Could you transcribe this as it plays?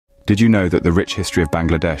Did you know that the rich history of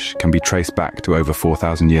Bangladesh can be traced back to over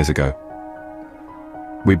 4,000 years ago?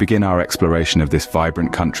 We begin our exploration of this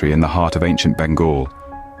vibrant country in the heart of ancient Bengal,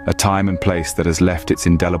 a time and place that has left its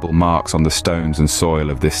indelible marks on the stones and soil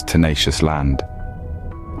of this tenacious land.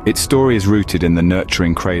 Its story is rooted in the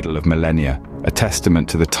nurturing cradle of millennia, a testament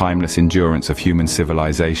to the timeless endurance of human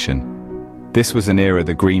civilization. This was an era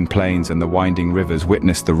the green plains and the winding rivers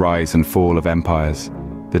witnessed the rise and fall of empires,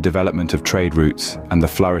 the development of trade routes, and the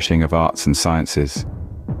flourishing of arts and sciences.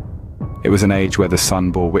 It was an age where the sun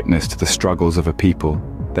bore witness to the struggles of a people,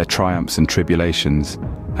 their triumphs and tribulations,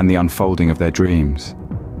 and the unfolding of their dreams.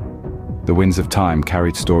 The winds of time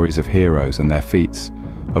carried stories of heroes and their feats,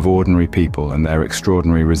 of ordinary people and their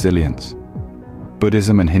extraordinary resilience.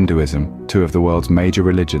 Buddhism and Hinduism, two of the world's major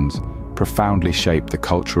religions, profoundly shaped the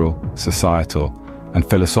cultural, societal, and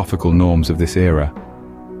philosophical norms of this era,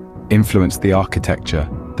 influenced the architecture,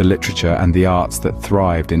 the literature, and the arts that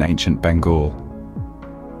thrived in ancient Bengal.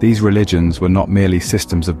 These religions were not merely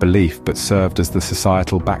systems of belief but served as the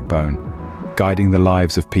societal backbone, guiding the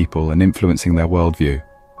lives of people and influencing their worldview.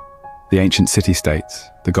 The ancient city-states,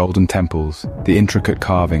 the golden temples, the intricate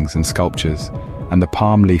carvings and sculptures, and the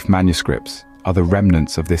palm leaf manuscripts are the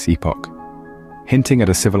remnants of this epoch, hinting at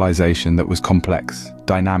a civilization that was complex,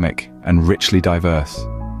 dynamic, and richly diverse.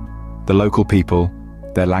 The local people,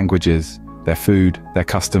 their languages, their food, their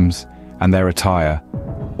customs, and their attire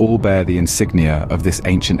all bear the insignia of this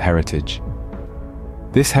ancient heritage.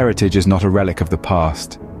 This heritage is not a relic of the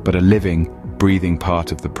past, but a living, breathing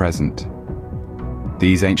part of the present.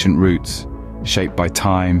 These ancient roots, shaped by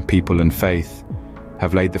time, people, and faith,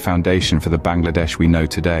 have laid the foundation for the Bangladesh we know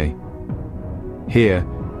today. Here,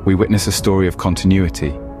 we witness a story of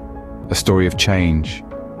continuity, a story of change,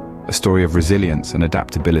 a story of resilience and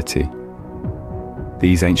adaptability.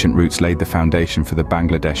 These ancient roots laid the foundation for the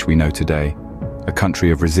Bangladesh we know today, a country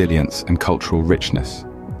of resilience and cultural richness.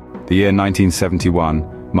 The year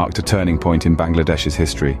 1971 marked a turning point in Bangladesh's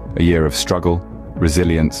history, a year of struggle,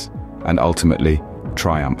 resilience, and ultimately,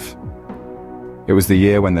 triumph. It was the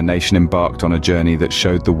year when the nation embarked on a journey that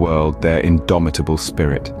showed the world their indomitable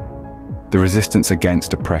spirit. The resistance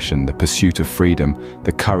against oppression, the pursuit of freedom,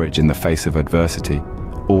 the courage in the face of adversity,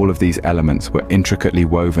 all of these elements were intricately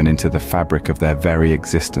woven into the fabric of their very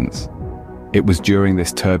existence. It was during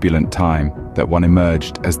this turbulent time that one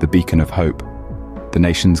emerged as the beacon of hope, the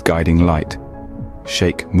nation's guiding light,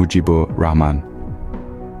 Sheikh Mujibur Rahman.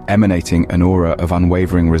 Emanating an aura of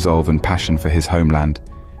unwavering resolve and passion for his homeland,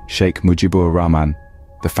 Sheikh Mujibur Rahman,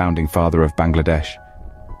 the founding father of Bangladesh,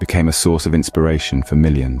 became a source of inspiration for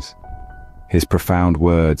millions. His profound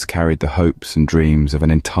words carried the hopes and dreams of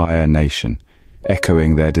an entire nation,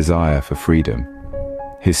 echoing their desire for freedom.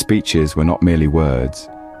 His speeches were not merely words,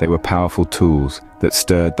 they were powerful tools that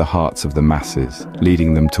stirred the hearts of the masses,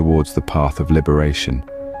 leading them towards the path of liberation.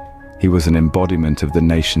 He was an embodiment of the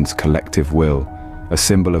nation's collective will, a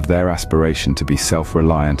symbol of their aspiration to be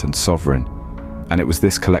self-reliant and sovereign. And it was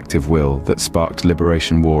this collective will that sparked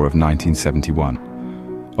Liberation War of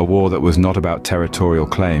 1971. A war that was not about territorial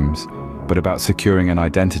claims, but about securing an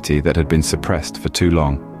identity that had been suppressed for too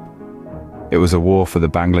long. It was a war for the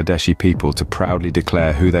Bangladeshi people to proudly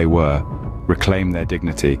declare who they were, reclaim their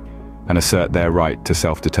dignity, and assert their right to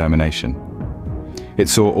self-determination. It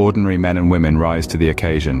saw ordinary men and women rise to the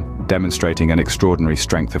occasion, demonstrating an extraordinary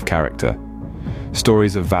strength of character.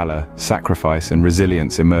 Stories of valor, sacrifice, and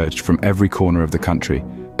resilience emerged from every corner of the country,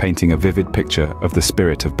 painting a vivid picture of the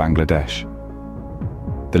spirit of Bangladesh.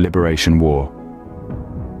 The Liberation War.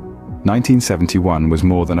 1971 was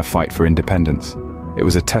more than a fight for independence. It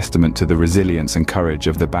was a testament to the resilience and courage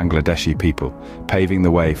of the Bangladeshi people, paving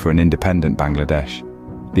the way for an independent Bangladesh.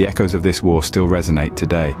 The echoes of this war still resonate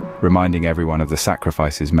today, reminding everyone of the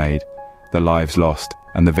sacrifices made, the lives lost,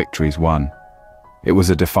 and the victories won. It was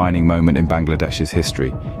a defining moment in Bangladesh's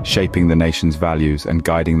history, shaping the nation's values and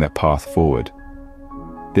guiding their path forward.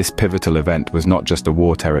 This pivotal event was not just a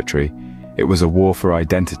war territory, it was a war for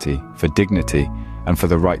identity, for dignity, and for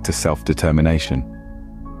the right to self-determination.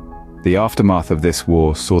 The aftermath of this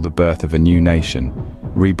war saw the birth of a new nation,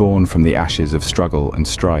 reborn from the ashes of struggle and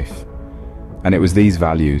strife. And it was these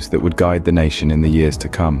values that would guide the nation in the years to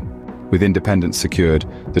come. With independence secured,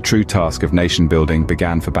 the true task of nation-building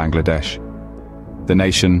began for Bangladesh. The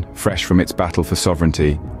nation, fresh from its battle for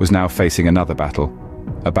sovereignty, was now facing another battle,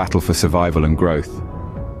 a battle for survival and growth.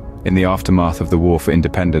 In the aftermath of the war for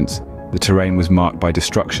independence, the terrain was marked by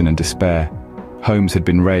destruction and despair. Homes had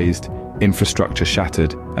been razed, infrastructure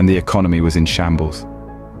shattered, and the economy was in shambles.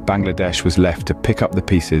 Bangladesh was left to pick up the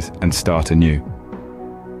pieces and start anew.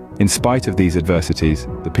 In spite of these adversities,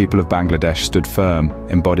 the people of Bangladesh stood firm,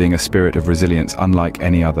 embodying a spirit of resilience unlike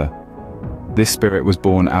any other. This spirit was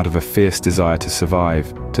born out of a fierce desire to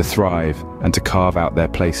survive, to thrive, and to carve out their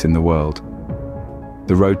place in the world.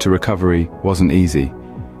 The road to recovery wasn't easy.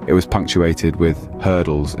 It was punctuated with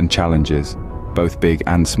hurdles and challenges, both big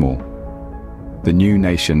and small. The new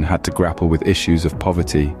nation had to grapple with issues of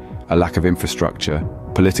poverty, a lack of infrastructure,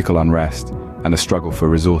 political unrest, and a struggle for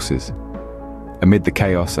resources. Amid the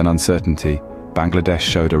chaos and uncertainty, Bangladesh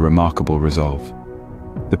showed a remarkable resolve.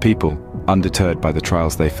 The people, undeterred by the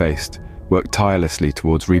trials they faced, worked tirelessly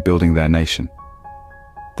towards rebuilding their nation.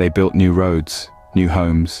 They built new roads, new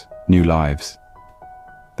homes, new lives.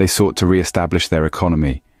 They sought to re-establish their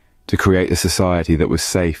economy, to create a society that was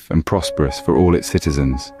safe and prosperous for all its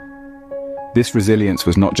citizens. This resilience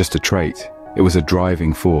was not just a trait, it was a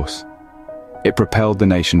driving force. It propelled the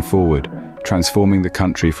nation forward, transforming the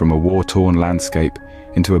country from a war-torn landscape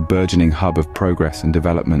into a burgeoning hub of progress and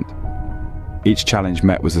development. Each challenge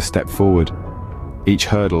met was a step forward, each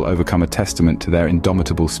hurdle overcome a testament to their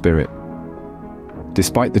indomitable spirit.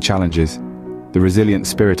 Despite the challenges, the resilient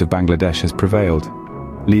spirit of Bangladesh has prevailed,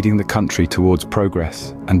 leading the country towards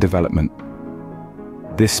progress and development.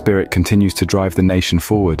 This spirit continues to drive the nation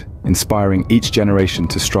forward, inspiring each generation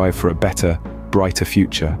to strive for a better, brighter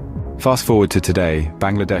future. Fast forward to today,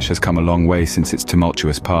 Bangladesh has come a long way since its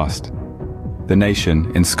tumultuous past. The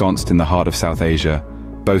nation, ensconced in the heart of South Asia,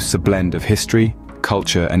 boasts a blend of history,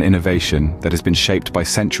 culture, and innovation that has been shaped by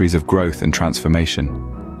centuries of growth and transformation.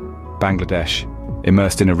 Bangladesh,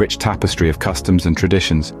 immersed in a rich tapestry of customs and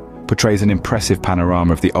traditions, portrays an impressive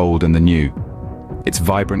panorama of the old and the new. Its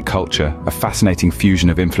vibrant culture, a fascinating fusion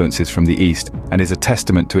of influences from the East, and is a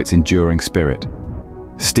testament to its enduring spirit.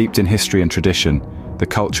 Steeped in history and tradition, the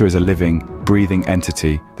culture is a living, breathing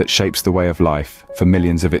entity that shapes the way of life for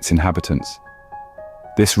millions of its inhabitants.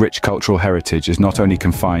 This rich cultural heritage is not only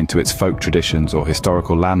confined to its folk traditions or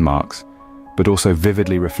historical landmarks, but also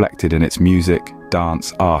vividly reflected in its music,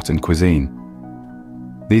 dance, art, and cuisine.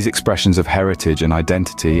 These expressions of heritage and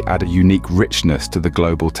identity add a unique richness to the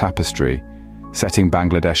global tapestry, setting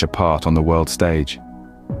Bangladesh apart on the world stage.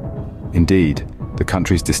 Indeed, the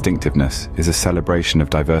country's distinctiveness is a celebration of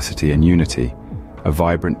diversity and unity, a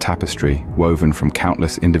vibrant tapestry woven from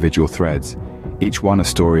countless individual threads, each one a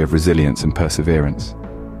story of resilience and perseverance.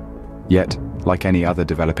 Yet, like any other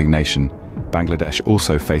developing nation, Bangladesh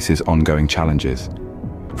also faces ongoing challenges.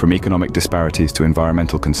 From economic disparities to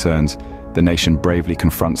environmental concerns, the nation bravely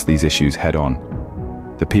confronts these issues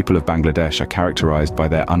head-on. The people of Bangladesh are characterized by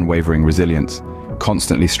their unwavering resilience,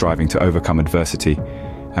 constantly striving to overcome adversity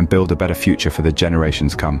and build a better future for the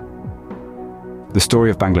generations come. The story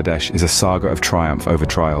of Bangladesh is a saga of triumph over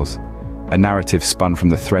trials, a narrative spun from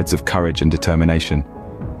the threads of courage and determination.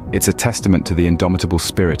 It's a testament to the indomitable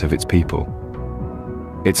spirit of its people.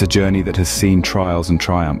 It's a journey that has seen trials and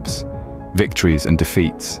triumphs, victories and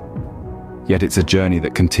defeats. Yet it's a journey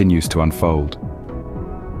that continues to unfold.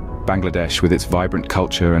 Bangladesh, with its vibrant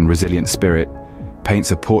culture and resilient spirit,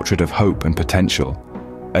 paints a portrait of hope and potential,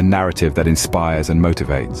 a narrative that inspires and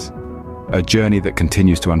motivates. A journey that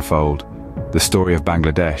continues to unfold. The story of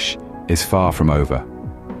Bangladesh is far from over.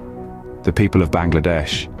 The people of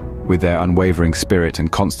Bangladesh, with their unwavering spirit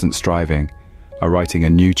and constant striving, are writing a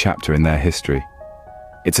new chapter in their history.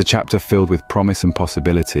 It's a chapter filled with promise and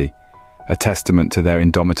possibility, a testament to their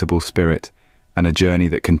indomitable spirit, and a journey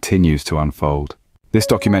that continues to unfold. This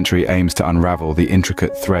documentary aims to unravel the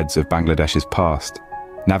intricate threads of Bangladesh's past,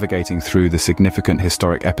 navigating through the significant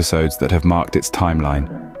historic episodes that have marked its timeline.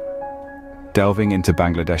 Delving into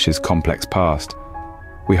Bangladesh's complex past,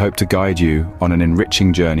 we hope to guide you on an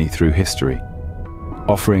enriching journey through history,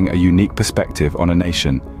 offering a unique perspective on a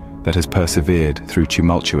nation that has persevered through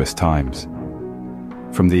tumultuous times.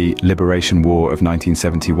 From the Liberation War of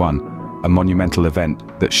 1971, a monumental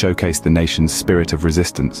event that showcased the nation's spirit of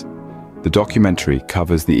resistance, the documentary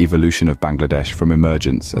covers the evolution of Bangladesh from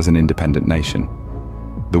emergence as an independent nation.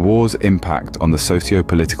 The war's impact on the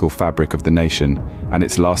socio-political fabric of the nation and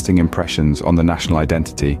its lasting impressions on the national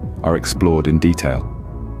identity are explored in detail.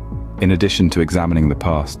 In addition to examining the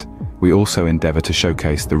past, we also endeavor to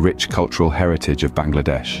showcase the rich cultural heritage of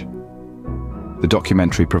Bangladesh. The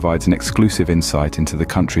documentary provides an exclusive insight into the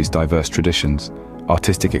country's diverse traditions,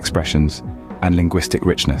 artistic expressions, and linguistic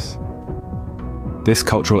richness. This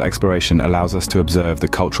cultural exploration allows us to observe the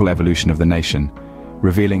cultural evolution of the nation,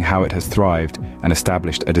 revealing how it has thrived and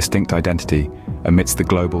established a distinct identity amidst the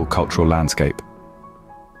global cultural landscape.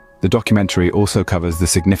 The documentary also covers the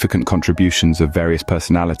significant contributions of various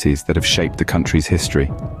personalities that have shaped the country's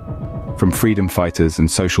history. From freedom fighters and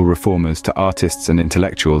social reformers to artists and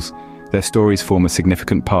intellectuals, their stories form a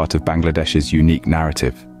significant part of Bangladesh's unique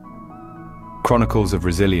narrative. Chronicles of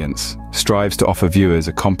Resilience strives to offer viewers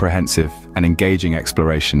a comprehensive and engaging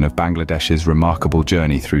exploration of Bangladesh's remarkable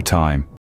journey through time.